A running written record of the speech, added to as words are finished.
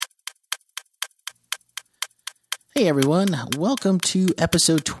Hey everyone, welcome to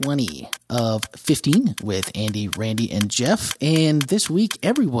episode 20 of 15 with Andy, Randy, and Jeff. And this week,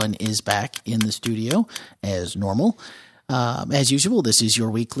 everyone is back in the studio as normal. As usual, this is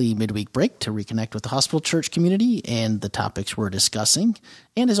your weekly midweek break to reconnect with the Hospital Church community and the topics we're discussing.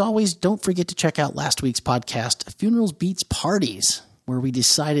 And as always, don't forget to check out last week's podcast, Funerals Beats Parties, where we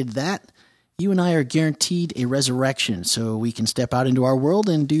decided that you and I are guaranteed a resurrection so we can step out into our world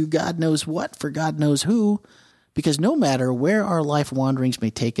and do God knows what for God knows who. Because no matter where our life wanderings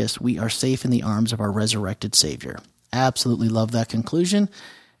may take us, we are safe in the arms of our resurrected Savior. Absolutely love that conclusion.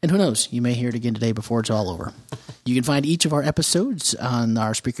 And who knows, you may hear it again today before it's all over. You can find each of our episodes on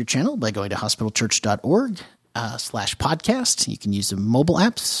our speaker channel by going to hospitalchurch.org/podcast. You can use the mobile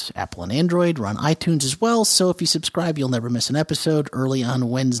apps, Apple and Android. We're on iTunes as well. So if you subscribe, you'll never miss an episode early on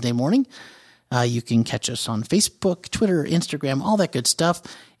Wednesday morning. You can catch us on Facebook, Twitter, Instagram, all that good stuff.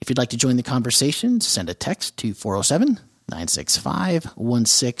 If you'd like to join the conversation, send a text to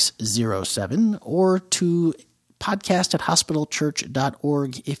 407-965-1607 or to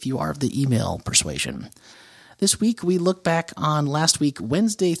podcast@hospitalchurch.org if you are of the email persuasion. This week, we look back on last week,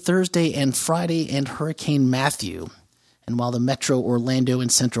 Wednesday, Thursday, and Friday, and Hurricane Matthew. And while the metro Orlando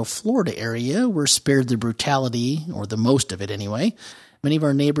and central Florida area were spared the brutality, or the most of it anyway, many of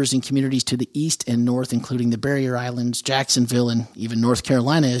our neighbors and communities to the east and north, including the Barrier Islands, Jacksonville, and even North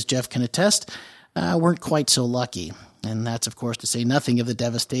Carolina, as Jeff can attest, weren't quite so lucky. And that's, of course, to say nothing of the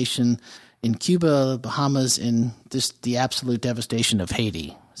devastation in Cuba, Bahamas, and just the absolute devastation of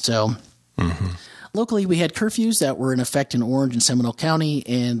Haiti. So locally, we had curfews that were in effect in Orange and Seminole County,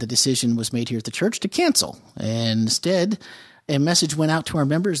 and the decision was made here at the church to cancel. And instead, a message went out to our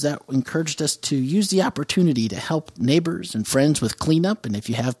members that encouraged us to use the opportunity to help neighbors and friends with cleanup. And if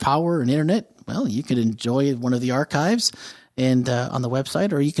you have power and internet, well, you could enjoy one of the archives and on the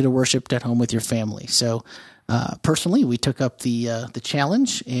website, or you could have worshipped at home with your family. So personally, we took up the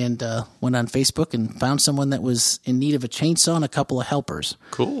challenge and went on Facebook and found someone that was in need of a chainsaw and a couple of helpers.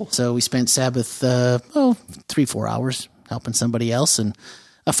 Cool. So we spent Sabbath, 3-4 hours helping somebody else, and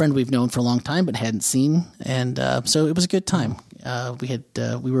a friend we've known for a long time but hadn't seen, and so it was a good time.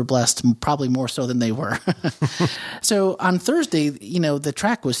 We were blessed, probably more so than they were. So on Thursday, the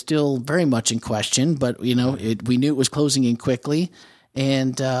track was still very much in question, but we knew it was closing in quickly.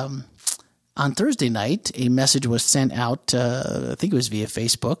 And on Thursday night, a message was sent out. I think it was via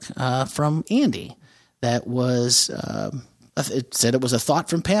Facebook from Andy. That was it said it was a thought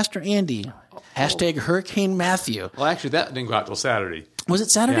from Pastor Andy. Hashtag Hurricane Matthew. Well, actually, that didn't go out till Saturday. Was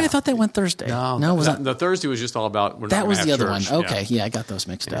it Saturday? Yeah. I thought that went Thursday. No, the Thursday was just all about we're that not was the other church. one. Okay, yeah, I got those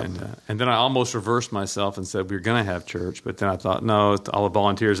mixed up. And then I almost reversed myself and said we were going to have church, but then I thought no, all the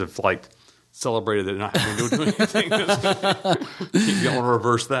volunteers have celebrated that not having to do anything. You don't want to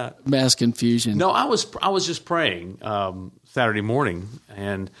reverse that. Mass confusion. No, I was just praying Saturday morning,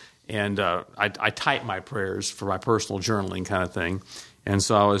 and I typed my prayers for my personal journaling kind of thing, and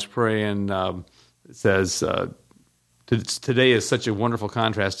so I was praying. It says. Today is such a wonderful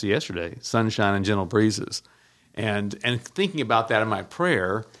contrast to yesterday, sunshine and gentle breezes. And thinking about that in my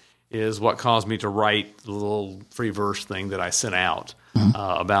prayer is what caused me to write the little free verse thing that I sent out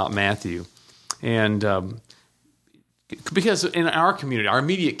about Matthew. And because in our community, our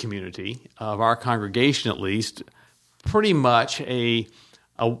immediate community, of our congregation at least, pretty much a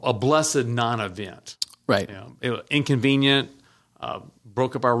blessed non-event. Right. Inconvenient,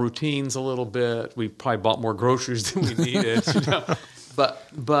 broke up our routines a little bit. We probably bought more groceries than we needed.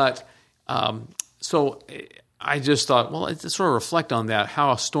 So I just thought, well, let's sort of reflect on that,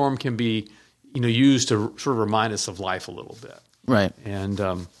 how a storm can be, used to sort of remind us of life a little bit. Right.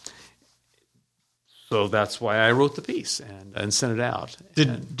 And so that's why I wrote the piece and sent it out.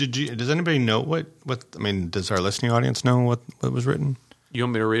 Does anybody know what does our listening audience know what was written? You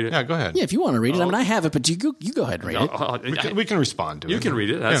want me to read it? Yeah, go ahead. Yeah, if you want to read it. I have it, but you go ahead and read it. We can respond to it. You can read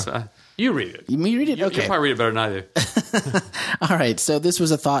it. You read it. You read it? Okay. You probably read it better than I do. All right. So this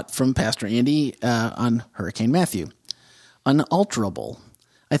was a thought from Pastor Andy on Hurricane Matthew. Unalterable.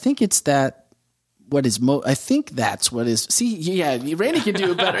 I think it's that what is I think that's what is. See, yeah, Randy can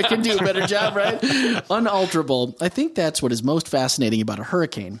do a better job, right? Unalterable. I think that's what is most fascinating about a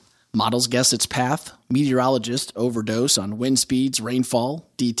hurricane. Models guess its path. Meteorologists overdose on wind speeds, rainfall,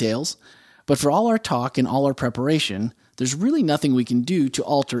 details. But for all our talk and all our preparation, there's really nothing we can do to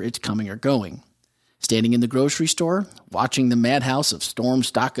alter its coming or going. Standing in the grocery store, watching the madhouse of storms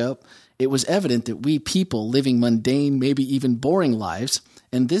stock up, it was evident that we people living mundane, maybe even boring lives,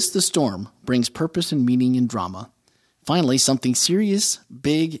 and this, the storm, brings purpose and meaning and drama. Finally, something serious,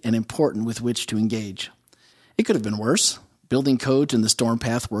 big, and important with which to engage. It could have been worse. Building codes in the storm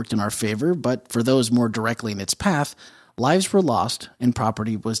path worked in our favor, but for those more directly in its path, lives were lost and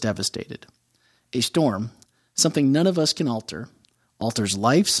property was devastated. A storm, something none of us can alter, alters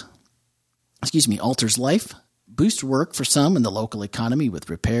life, boosts work for some in the local economy with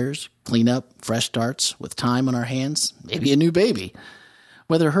repairs, cleanup, fresh starts, with time on our hands, maybe a new baby.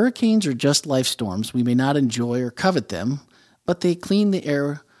 Whether hurricanes or just life storms, we may not enjoy or covet them, but they clean the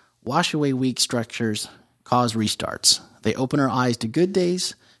air, wash away weak structures, cause restarts. They open our eyes to good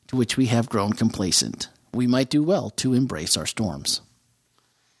days, to which we have grown complacent. We might do well to embrace our storms.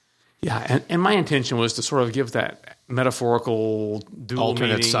 Yeah, and my intention was to sort of give that metaphorical dual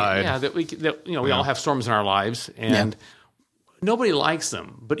alternate meaning. side. Yeah, we all have storms in our lives, and nobody likes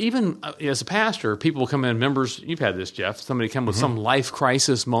them. But even as a pastor, people will come in, members, you've had this, Jeff, somebody come with some life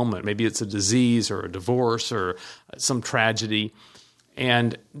crisis moment. Maybe it's a disease or a divorce or some tragedy.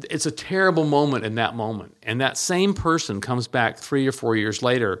 And it's a terrible moment in that moment. And that same person comes back 3 or 4 years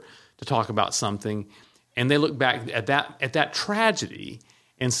later to talk about something, and they look back at that tragedy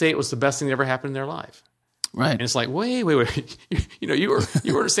and say it was the best thing that ever happened in their life. Right. And it's like, wait. You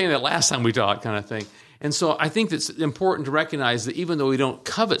weren't saying that last time we talked, kind of thing. And so I think it's important to recognize that even though we don't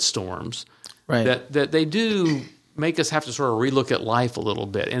covet storms, Right. that they do make us have to sort of relook at life a little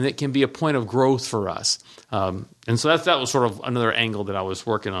bit, and it can be a point of growth for us. And so that was sort of another angle that I was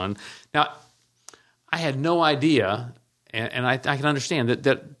working on. Now, I had no idea, and I can understand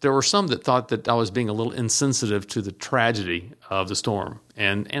that there were some that thought that I was being a little insensitive to the tragedy of the storm,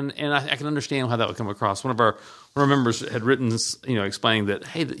 and I can understand how that would come across. One of our members had written, explaining that,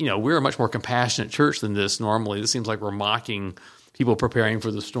 hey, we're a much more compassionate church than this normally. This seems like we're mocking people preparing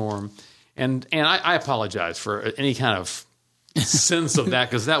for the storm. And I apologize for any kind of sense of that,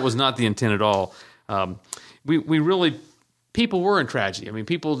 because that was not the intent at all. We really, people were in tragedy. I mean,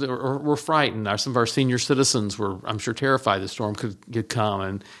 people were frightened. Some of our senior citizens were, I'm sure, terrified the storm could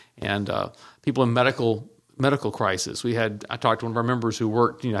come, and people in medical crisis. I talked to one of our members who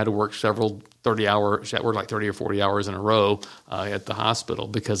worked, had to work several 30 hours, worked like 30 or 40 hours in a row at the hospital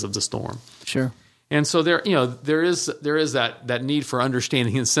because of the storm. Sure. And so there is that need for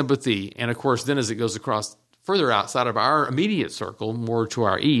understanding and sympathy. And of course, then as it goes across further outside of our immediate circle, more to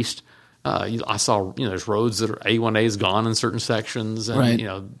our east, I saw there's roads that are A1A is gone in certain sections, and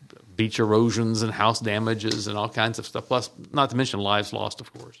Right. Beach erosions and house damages and all kinds of stuff. Plus, not to mention lives lost,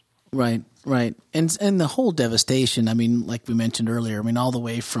 of course. Right. And the whole devastation, I mean, like we mentioned earlier, I mean, all the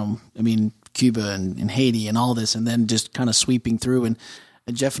way from, Cuba and Haiti and all this, and then just kind of sweeping through. And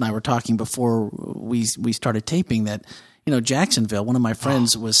Jeff and I were talking before we started taping that, Jacksonville, one of my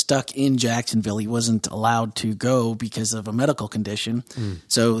friends was stuck in Jacksonville. He wasn't allowed to go because of a medical condition.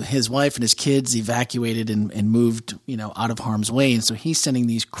 So his wife and his kids evacuated and moved, out of harm's way. And so he's sending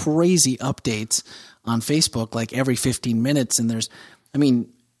these crazy updates on Facebook like every 15 minutes. And there's,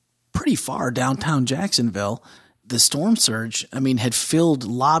 pretty far downtown Jacksonville, the storm surge, had filled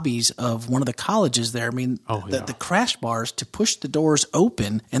lobbies of one of the colleges there. The crash bars to push the doors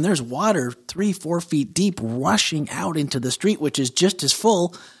open, and there's water 3-4 feet deep rushing out into the street, which is just as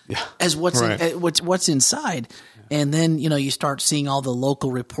full as what's inside. And then, you start seeing all the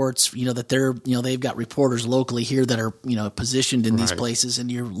local reports, that they've got reporters locally here that are, positioned in these places,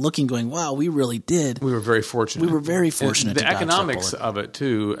 and you're looking going, wow, we really did. We were very fortunate. We were very fortunate. And the economics of it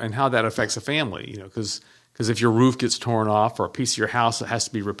too, and how that affects a family, because if your roof gets torn off or a piece of your house that has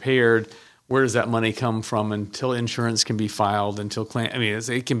to be repaired, where does that money come from until insurance can be filed, until claim?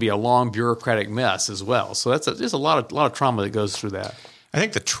 It can be a long bureaucratic mess as well. So there's a lot of trauma that goes through that. I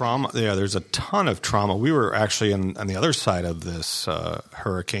think the trauma, there's a ton of trauma. We were actually on the other side of this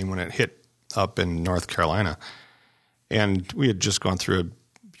hurricane when it hit up in North Carolina. And we had just gone through a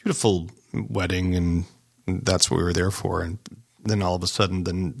beautiful wedding, and that's what we were there for. And then all of a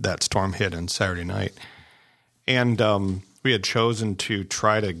sudden, that storm hit on Saturday night. And we had chosen to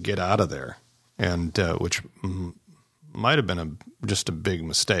try to get out of there, and which might have been just a big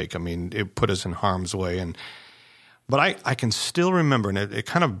mistake. It put us in harm's way. But I can still remember, and it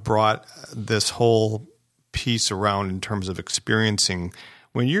kind of brought this whole piece around in terms of experiencing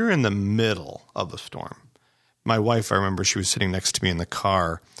when you're in the middle of a storm. My wife, I remember she was sitting next to me in the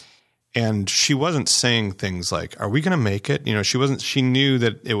car, and she wasn't saying things like, "Are we going to make it?" She knew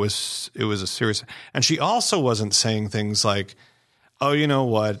that it was a serious, and she also wasn't saying things like, "Oh, you know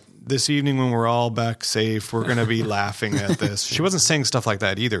what? This evening when we're all back safe, we're going to be laughing at this." She wasn't saying stuff like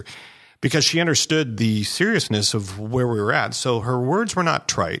that either, because she understood the seriousness of where we were at. So her words were not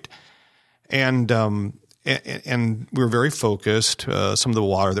trite, and we were very focused. Some of the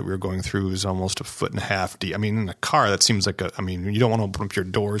water that we were going through was almost 1.5 feet deep. In a car, that seems like you don't want to open up your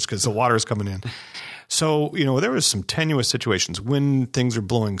doors because the water is coming in. So, there was some tenuous situations when things are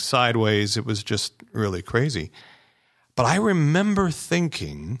blowing sideways. It was just really crazy. But I remember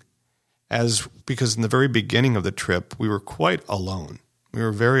thinking, because in the very beginning of the trip, we were quite alone. We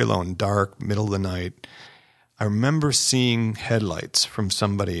were very alone, dark, middle of the night. I remember seeing headlights from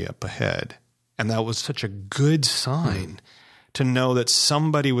somebody up ahead, and that was such a good sign to know that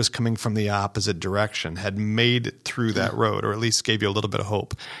somebody was coming from the opposite direction, had made it through that road, or at least gave you a little bit of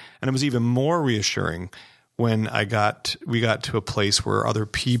hope. And it was even more reassuring when we got to a place where other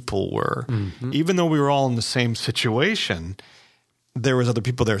people were. Mm-hmm. Even though we were all in the same situation, there was other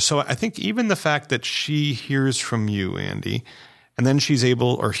people there. So I think even the fact that she hears from you, Andy, and then she's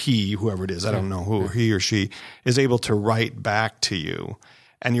able, or he, whoever it is, I don't know who, he or she, is able to write back to you,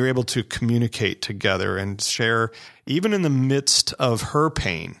 and you're able to communicate together and share, even in the midst of her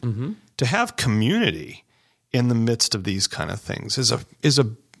pain, to have community in the midst of these kind of things is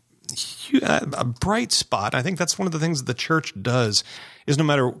a bright spot. I think that's one of the things that the church does, is no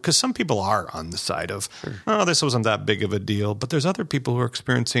matter, because some people are on the side of, this wasn't that big of a deal, but there's other people who are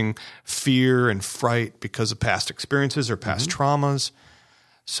experiencing fear and fright because of past experiences or past traumas.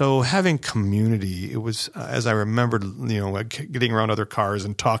 So having community, it was, as I remembered, getting around other cars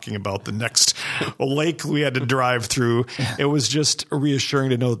and talking about the next lake we had to drive through, it was just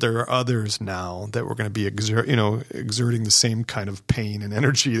reassuring to know that there are others now that we're going to be exerting the same kind of pain and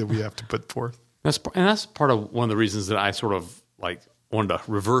energy that we have to put forth. That's part of one of the reasons that I sort of wanted to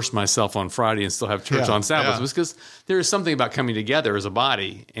reverse myself on Friday and still have church on Sabbath, was because there is something about coming together as a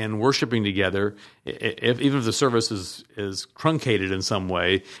body and worshiping together, even if the service is truncated in some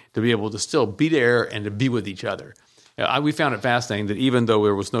way, to be able to still be there and to be with each other. We found it fascinating that even though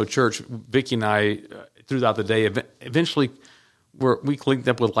there was no church, Vicki and I, throughout the day, eventually we linked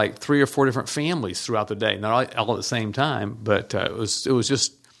up with 3 or 4 different families throughout the day, not all at the same time, but it was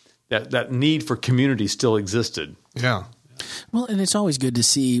just that need for community still existed. Yeah. Well, and it's always good to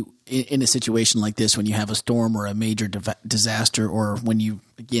see in a situation like this, when you have a storm or a major disaster, or when you,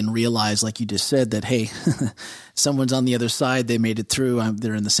 again, realize, like you just said, that, hey, someone's on the other side, they made it through,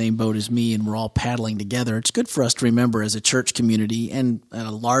 they're in the same boat as me, and we're all paddling together. It's good for us to remember as a church community and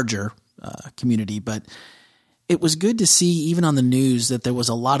a larger community, but it was good to see, even on the news, that there was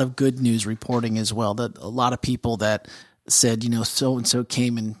a lot of good news reporting as well, that a lot of people that said, so-and-so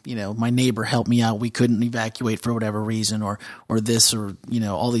came and, my neighbor helped me out. We couldn't evacuate for whatever reason, or this, or,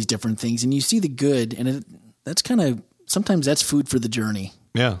 all these different things. And you see the good, and that's kind of, sometimes that's food for the journey.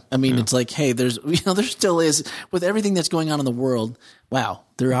 Yeah. I mean, it's like, hey, there still is, with everything that's going on in the world, wow,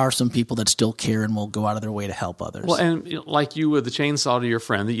 there are some people that still care and will go out of their way to help others. Well, and like you with the chainsaw to your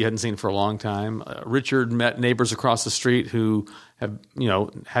friend that you hadn't seen for a long time, Richard met neighbors across the street who have,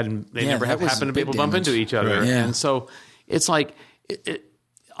 never happened to be able to bump into each other. Right. Yeah. And so it's like,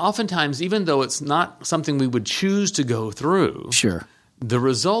 oftentimes, even though it's not something we would choose to go through, sure, the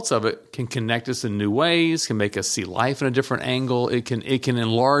results of it can connect us in new ways, can make us see life in a different angle. It can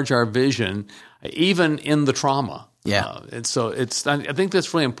enlarge our vision, even in the trauma. Yeah. And so I think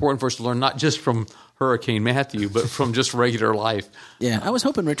that's really important for us to learn, not just from Hurricane Matthew, but from just regular life. Yeah, I was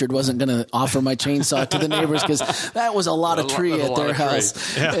hoping Richard wasn't going to offer my chainsaw to the neighbors, because that was a lot of tree at their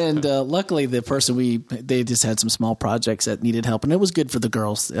house. Yeah. And luckily, the person they just had some small projects that needed help, and it was good for the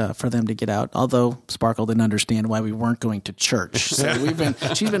girls for them to get out. Although Sparkle didn't understand why we weren't going to church, so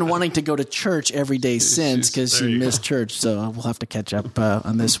she's been wanting to go to church every day since, because she missed church. So we'll have to catch up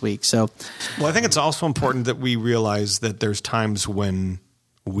on this week. So, well, I think it's also important that we realize that there's times when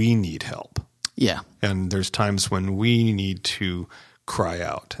we need help. Yeah. And there's times when we need to cry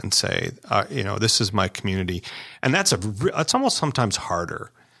out and say, this is my community. And that's almost sometimes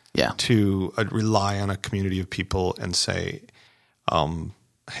harder to rely on a community of people and say,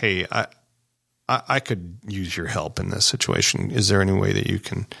 hey, I could use your help in this situation. Is there any way that you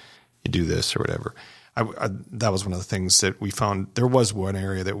do this or whatever? That was one of the things that we found. There was one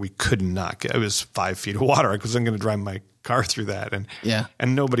area that we could not get. It was 5 feet of water. I wasn't going to drive my car through that,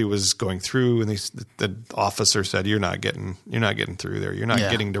 and nobody was going through. And the officer said, "You're not getting through there. You're not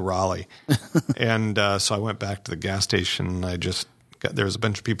getting to Raleigh." And so I went back to the gas station. And there was a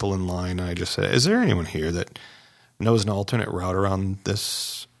bunch of people in line, and I just said, "Is there anyone here that knows an alternate route around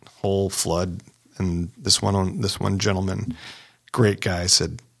this whole flood?" And this one gentleman, great guy,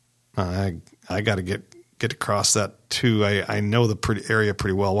 said, I got to get across that too. I know the area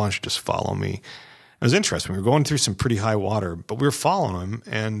pretty well. Why don't you just follow me? It was interesting. We were going through some pretty high water, but we were following him,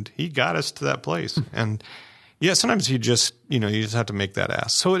 and he got us to that place. And sometimes you just have to make that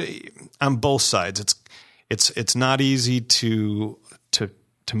ask. So on both sides, it's not easy to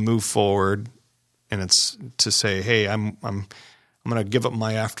move forward, and it's to say, hey, I'm I'm going to give up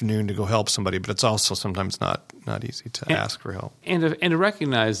my afternoon to go help somebody, but it's also sometimes not easy to ask for help. And to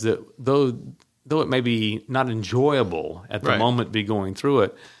recognize that though it may be not enjoyable at the moment, be going through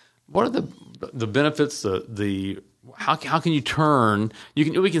it, what are the benefits? How can you turn?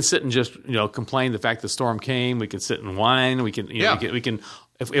 We can sit and just complain the fact the storm came. We can sit and whine. We can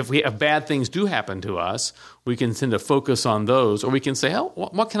if bad things do happen to us, we can tend to focus on those, or we can say,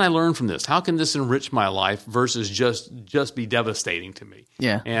 what can I learn from this? How can this enrich my life versus just be devastating to me?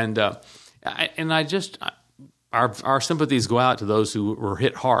 Yeah. And our sympathies go out to those who were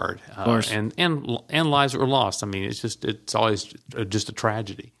hit hard, of course. and lives that were lost. I mean, it's always just a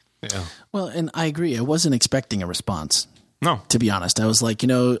tragedy. Yeah. Well, and I agree. I wasn't expecting a response. No. To be honest, I was like,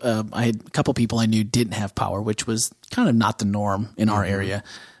 I had a couple people I knew didn't have power, which was kind of not the norm in our area.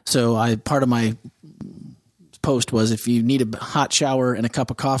 So part of my post was, if you need a hot shower and a cup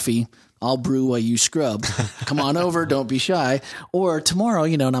of coffee, I'll brew while you scrub. Come on over. Don't be shy. Or tomorrow,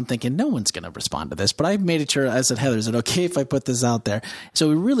 and I'm thinking no one's going to respond to this, but I made it sure. I said, Heather, is it okay if I put this out there? So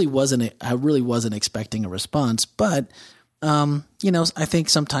I really wasn't expecting a response, but I think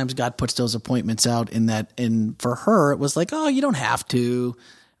sometimes God puts those appointments out and for her, it was like, oh, you don't have to.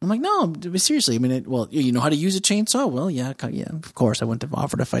 I'm like, no, seriously. I mean, you know how to use a chainsaw? Well, yeah, of course I wouldn't have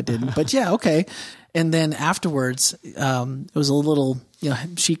offered if I didn't, but yeah. Okay. And then afterwards, it was a little,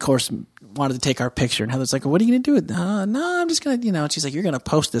 she of course wanted to take our picture, and Heather's like, what are you going to do with it? No, I'm just going to, and she's like, you're going to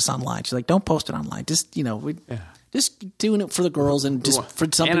post this online. She's like, don't post it online. Just, just doing it for the girls and just for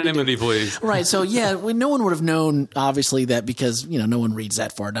something. Anonymity, please. Right. So no one would have known, obviously, that because no one reads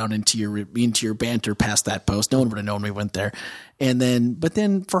that far down into your banter past that post. No one would have known we went there. But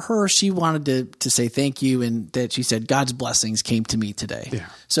then for her, she wanted to say thank you, and that she said God's blessings came to me today. Yeah.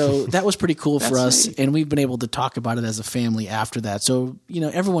 So that was pretty cool for us, neat. And we've been able to talk about it as a family after that. So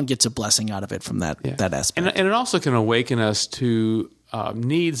everyone gets a blessing out of it from that aspect. And it also can awaken us to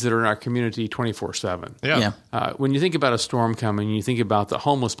needs that are in our community 24/7. Yeah. When you think about a storm coming, you think about the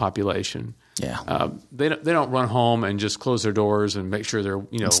homeless population. Yeah. They don't run home and just close their doors and make sure their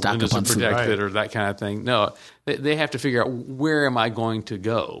windows are protected or that kind of thing. No, they have to figure out, where am I going to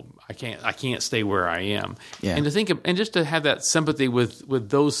go? I can't stay where I am. Yeah. And to think and just to have that sympathy with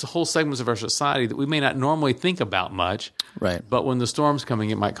those whole segments of our society that we may not normally think about much. Right. But when the storm's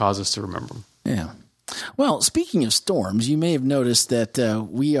coming, it might cause us to remember them. Yeah. Well, speaking of storms, you may have noticed that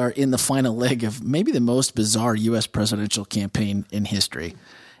we are in the final leg of maybe the most bizarre U.S. presidential campaign in history.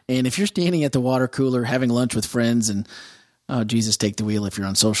 And if you're standing at the water cooler having lunch with friends and, oh, Jesus, take the wheel if you're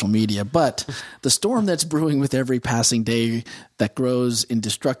on social media. But the storm that's brewing with every passing day that grows in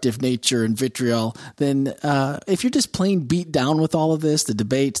destructive nature and vitriol, then if you're just plain beat down with all of this, the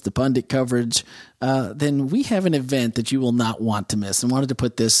debates, the pundit coverage, then we have an event that you will not want to miss. And wanted to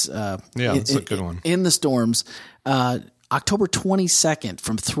put this that's a good one. In the storms. October 22nd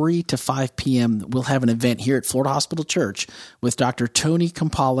from 3 to 5 p.m., we'll have an event here at Florida Hospital Church with Dr. Tony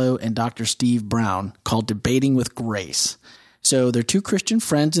Campolo and Dr. Steve Brown called Debating with Grace. So they're two Christian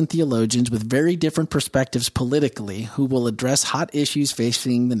friends and theologians with very different perspectives politically who will address hot issues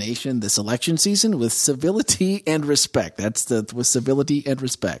facing the nation this election season with civility and respect. With civility and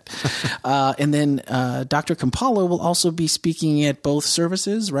respect. And then Dr. Campolo will also be speaking at both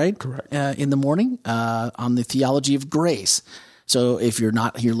services, right? Correct. In the morning on the theology of grace. So if you're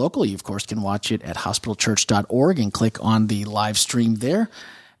not here locally, you, of course, can watch it at hospitalchurch.org and click on the live stream there.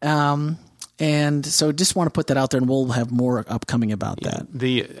 And so just want to put that out there, and we'll have more upcoming about that.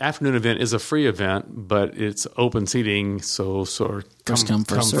 The afternoon event is a free event, but it's open seating, so first come,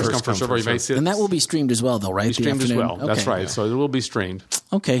 first serve. And that will be streamed as well, though, right? Be streamed as well. Okay. That's right. Yeah. So it will be streamed.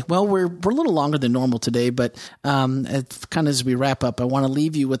 Okay. Well, we're a little longer than normal today, but kind of as we wrap up, I want to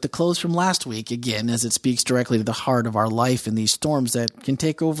leave you with the close from last week, again, as it speaks directly to the heart of our life in these storms that can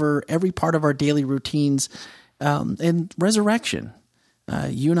take over every part of our daily routines and resurrection.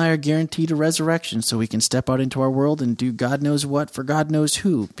 You and I are guaranteed a resurrection so we can step out into our world and do God knows what for God knows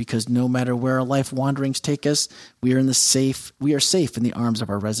who, because no matter where our life wanderings take us, we are safe in the arms of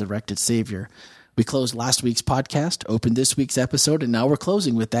our resurrected Savior. We closed last week's podcast, opened this week's episode, and now we're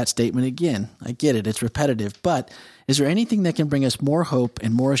closing with that statement again. I get it. It's repetitive, but is there anything that can bring us more hope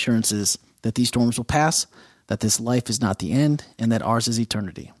and more assurances that these storms will pass, that this life is not the end, and that ours is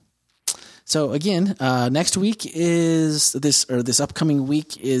eternity? So again, next week is this upcoming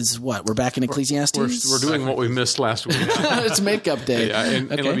week is what? We're back in Ecclesiastes? We're doing what we missed last week. It's makeup day. Yeah, and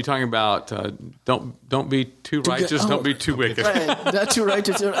we'll be talking about don't be too righteous, don't be too wicked. Right. Not too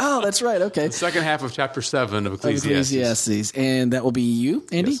righteous. Oh, that's right. Okay. The second half of chapter 7 of Ecclesiastes. And that will be you,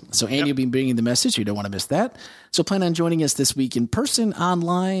 Andy. Yes. So Andy will be bringing the message. You don't want to miss that. So plan on joining us this week in person,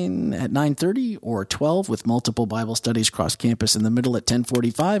 online at 9:30 or 12 with multiple Bible studies cross campus in the middle at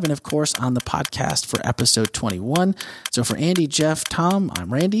 10:45, and of course on the podcast for episode 21. So for Andy, Jeff, Tom,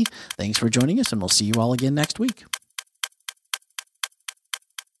 I'm Randy. Thanks for joining us, and we'll see you all again next week.